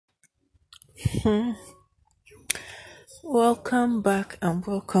Hmm. Welcome back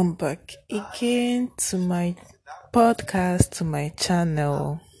again to my podcast, to my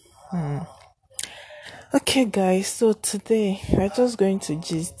channel. Hmm. Okay, guys, so today we're just going to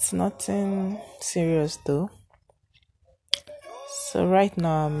gist, nothing serious though. So, right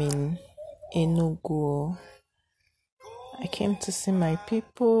now I'm in Enugu. I came to see my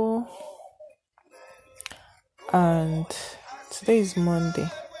people, and today is Monday,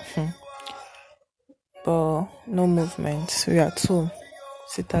 but no movement. We are at home,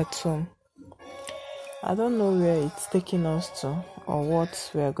 sit at home. I don't know where it's taking us to or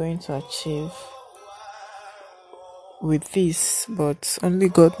what we are going to achieve with this, but only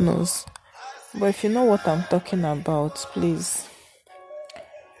God knows. But if you know what I'm talking about, please,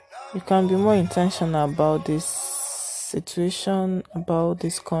 you can be more intentional about this situation, about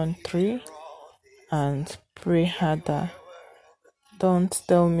this country, and pray harder. Don't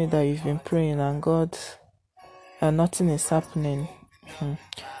tell me that you've been praying and God, nothing is happening. Hmm.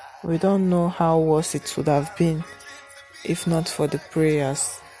 We don't know how worse it would have been if not for the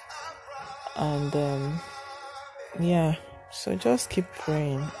prayers. And yeah, so just keep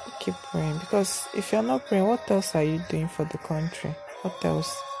praying, because if you're not praying, what else are you doing for the country? What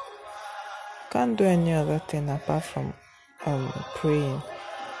else? Can't do any other thing apart from praying.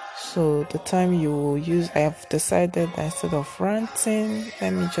 So the time you will use, I have decided that instead of ranting,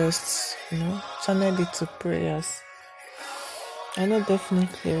 let me just channel it to prayers. I know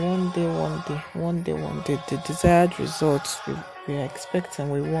definitely one day the desired results we are expecting,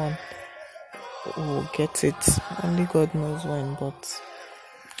 we want, we will get it. Only God knows when, but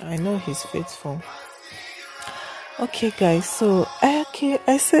I know He's faithful. Okay, guys. So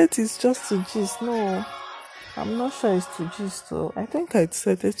I said it's just to gist. No, I'm not sure it's to gist. So I think I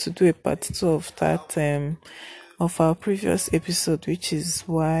decided to do a part two of that of our previous episode, which is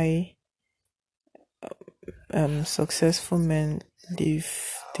why successful men leave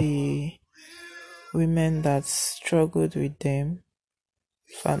the women that struggled with them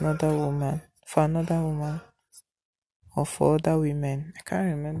for another woman, or for other women. I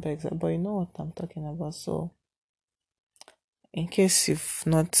can't remember exactly, but you know what I'm talking about. So in case you've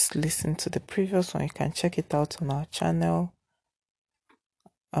not listened to the previous one, you can check it out on our channel,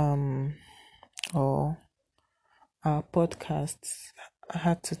 um or our podcasts. I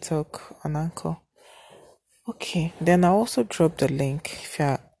had to talk on Anchor. Okay, then I'll also drop the link if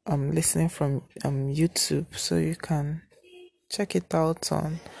you're listening from YouTube, so you can check it out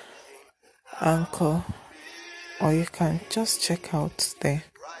on Anchor, or you can just check out there.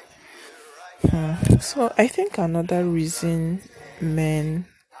 So I think another reason men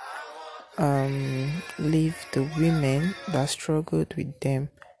leave the women that struggled with them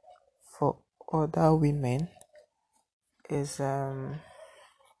for other women is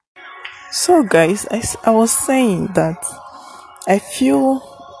so guys, I was saying that I feel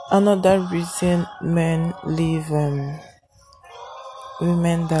another reason men leave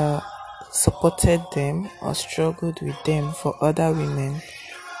women that supported them or struggled with them for other women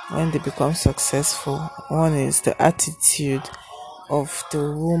when they become successful. One is the attitude of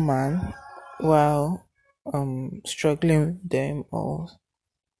the woman while struggling with them or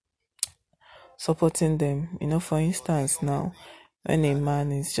supporting them. For instance, now when a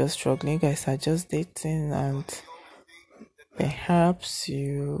man is just struggling, you guys are just dating, and perhaps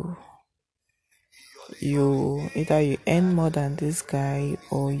you either you earn more than this guy,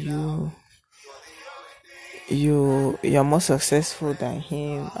 or you're more successful than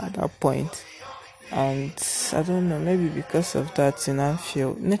him at that point. And I don't know, maybe because of that, I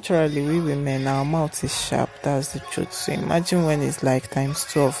feel naturally we women, our mouth is sharp. That's the truth. So imagine when it's like times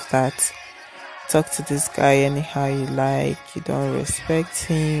two of that. Talk to this guy anyhow you like, you don't respect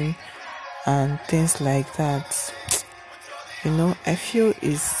him, and things like that. I feel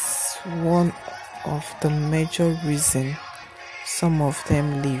is one of the major reason some of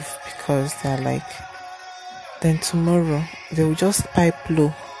them leave, because they're like, then tomorrow they will just pipe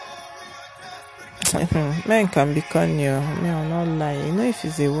low. Men can be corny. Men will not lie. If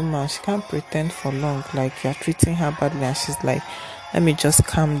it's a woman, she can't pretend for long like you're treating her badly, and she's like, let me just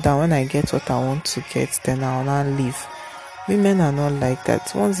calm down. When I get what I want to get, then I'll not leave. Women are not like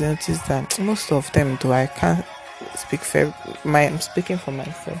that. Once they notice that, most of them do. I can't speak for I'm speaking for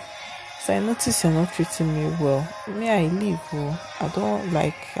myself. So I notice you're not treating me well. Me, I leave. I don't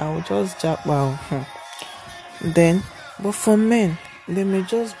like. I will just jab. Well, then, but for men, they may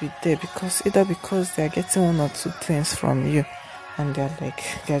just be there because they're getting one or two things from you, and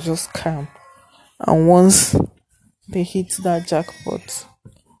they're just calm. And once they hit that jackpot,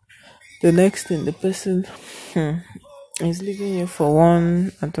 the next thing the person is leaving you for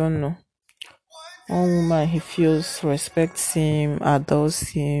one, I don't know, one woman he feels respects him, adores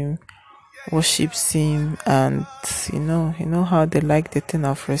him, worships him, and you know how they like the thing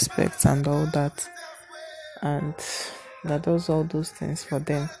of respect and all that, and that does all those things for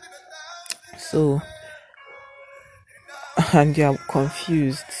them. So, and you're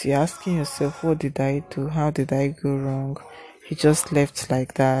confused. You're asking yourself, what did I do? How did I go wrong? He just left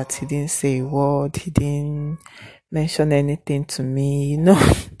like that. He didn't say a word. He didn't mention anything to me.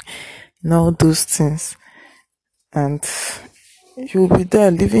 All those things. And you'll be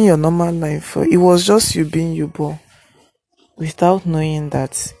there living your normal life. It was just you being you, but without knowing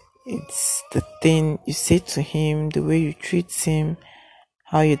that it's the thing you say to him, the way you treat him,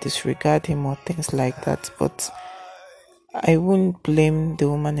 how you disregard him, or things like that. But I won't blame the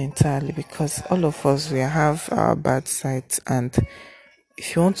woman entirely, because all of us we have our bad sides, and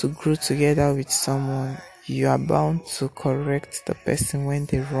if you want to grow together with someone, you are bound to correct the person when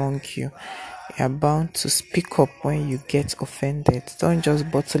they wrong you. You are bound to speak up when you get offended. Don't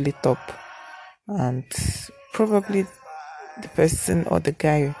just bottle it up. And probably the person or the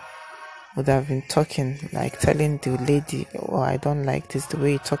guy would have been talking, like telling the lady, oh, I don't like this, the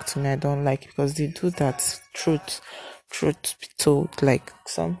way you talk to me, I don't like it, because they do that. Truth be told, like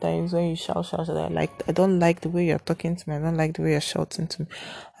sometimes when you shout, they're like, I don't like the way you're talking to me, I don't like the way you're shouting to me,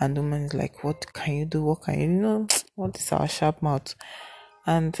 and the woman is like, what can you do, what can you what is our sharp mouth?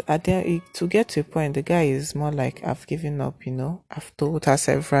 And to get to a point, the guy is more like, I've given up, I've told her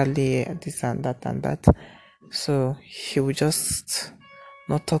severally this and that and that. So he will just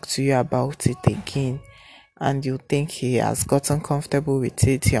not talk to you about it again. And you think he has gotten comfortable with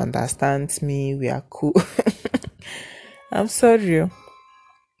it, he understands me, we are cool. I'm sorry,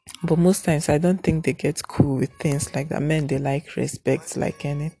 but most times I don't think they get cool with things like that. Men, they like respect like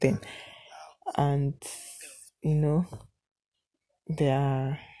anything. And, they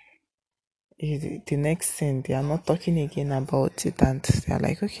are the next thing, they are not talking again about it, and they are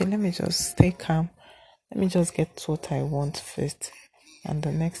like, okay, let me just stay calm, let me just get what I want first, and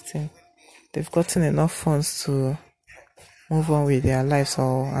the next thing, they've gotten enough funds to move on with their lives,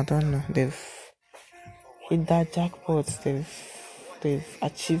 or I don't know, they've hit that jackpot, they've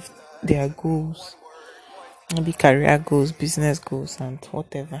achieved their goals, maybe career goals, business goals, and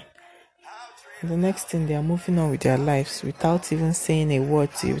whatever. The next thing, they are moving on with their lives without even saying a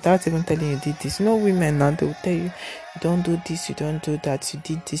word to you, without even telling you did this. Women now, they will tell you, you don't do this, you don't do that, you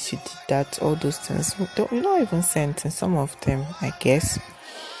did this, you did that, all those things. You not even say anything, some of them, I guess.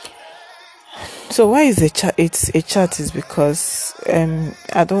 So why is it's a chat is because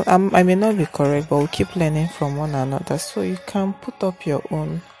I may not be correct, but we keep learning from one another. So you can put up your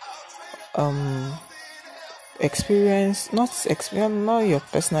own experience, not your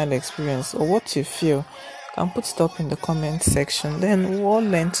personal experience, or what you feel. You can put it up in the comment section, then we'll all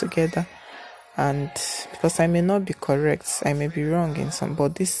learn together. And because I may not be correct, I may be wrong in some,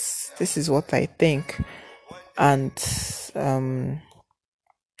 but this is what I think, and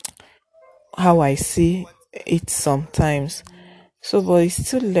how I see it sometimes. So, but it's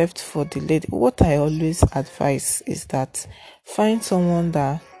still left for the lady. What I always advise is that find someone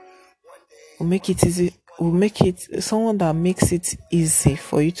that will make it easy, someone that makes it easy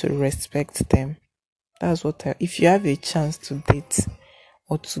for you to respect them. That's what if you have a chance to date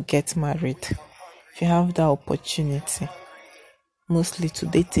or to get married, if you have that opportunity, mostly to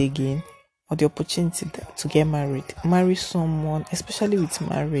date again, or the opportunity to get married, marry someone, especially with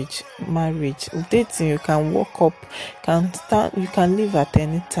marriage with dating, you can walk up, you can leave at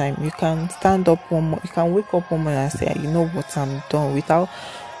any time, you can stand up you can wake up one morning and say, you know what, I'm done,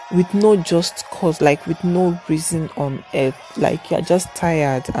 with no just cause, like with no reason on earth, like you're just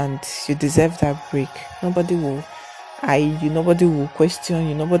tired and you deserve that break. Nobody will question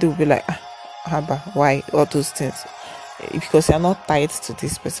you, nobody will be like, haba, why, all those things, because you're not tied to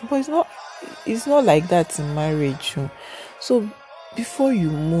this person. But it's not like that in marriage. So before you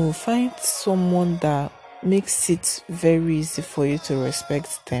move, find someone that makes it very easy for you to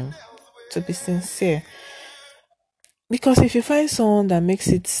respect them, to be sincere. Because if you find someone that makes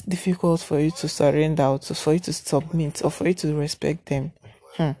it difficult for you to surrender, or for you to submit, or for you to respect them,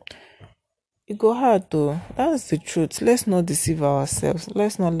 it go hard though. That's the truth. Let's not deceive ourselves.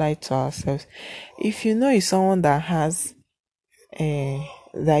 Let's not lie to ourselves. If you know it's someone that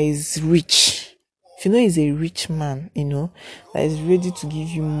that is rich, if you know he's a rich man, that is ready to give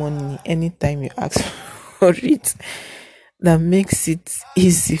you money anytime you ask for it, that makes it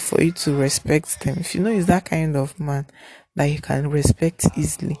easy for you to respect them. If you know he's that kind of man that you can respect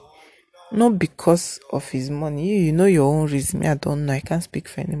easily, not because of his money. You know your own reason. I don't know. I can't speak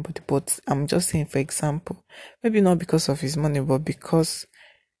for anybody, but I'm just saying, for example, maybe not because of his money, but because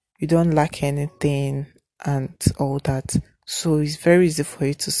you don't lack anything and all that. So it's very easy for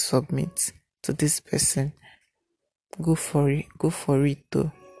you to submit to this person. Go for it. Go for it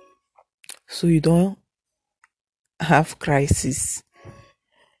though. So you don't have crisis.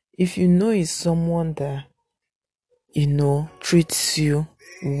 If you know it's someone that treats you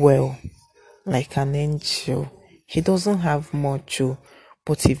well, like an angel. He doesn't have much,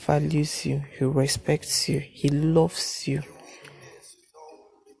 but he values you, he respects you, he loves you,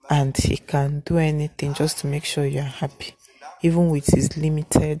 and he can do anything just to make sure you're happy, even with his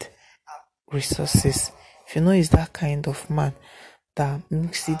limited resources. If you know he's that kind of man that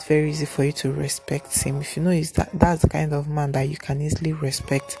makes it very easy for you to respect him, if you know that's the kind of man that you can easily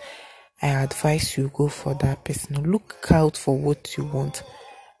respect, I advise you go for that person. Look out for what you want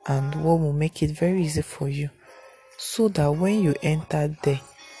and what will make it very easy for you, so that when you enter there,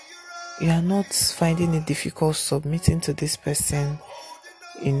 you are not finding it difficult submitting to this person.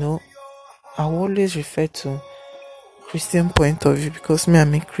 I always refer to Christian point of view because me,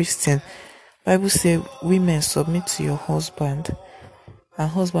 I'm a Christian. Bible say women submit to your husband, and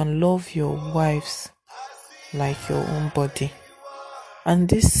husband love your wives like your own body. And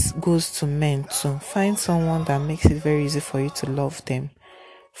this goes to men too. Find someone that makes it very easy for you to love them.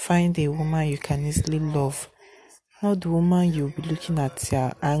 Find a woman you can easily love. Not the woman you'll be looking at,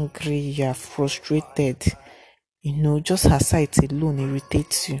 you're angry, you're frustrated. Just her sight alone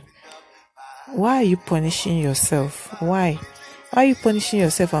irritates you. Why are you punishing yourself? Why? Why are you punishing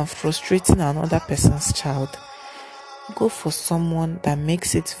yourself and frustrating another person's child? Go for someone that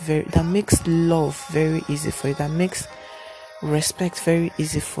makes love very easy for you, that makes respect very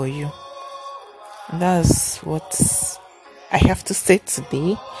easy for you. That's what I have to say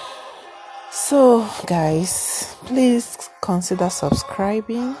today. So guys, please consider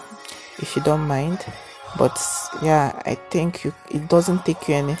subscribing if you don't mind. But yeah, I think it doesn't take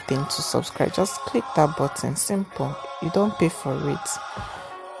you anything to subscribe. Just click that button. Simple. You don't pay for it.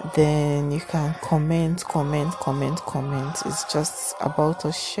 Then you can comment. It's just about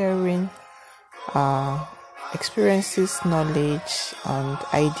us sharing experiences, knowledge, and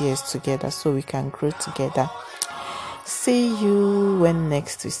ideas together so we can grow together. See you when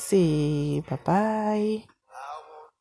next we see. Bye bye.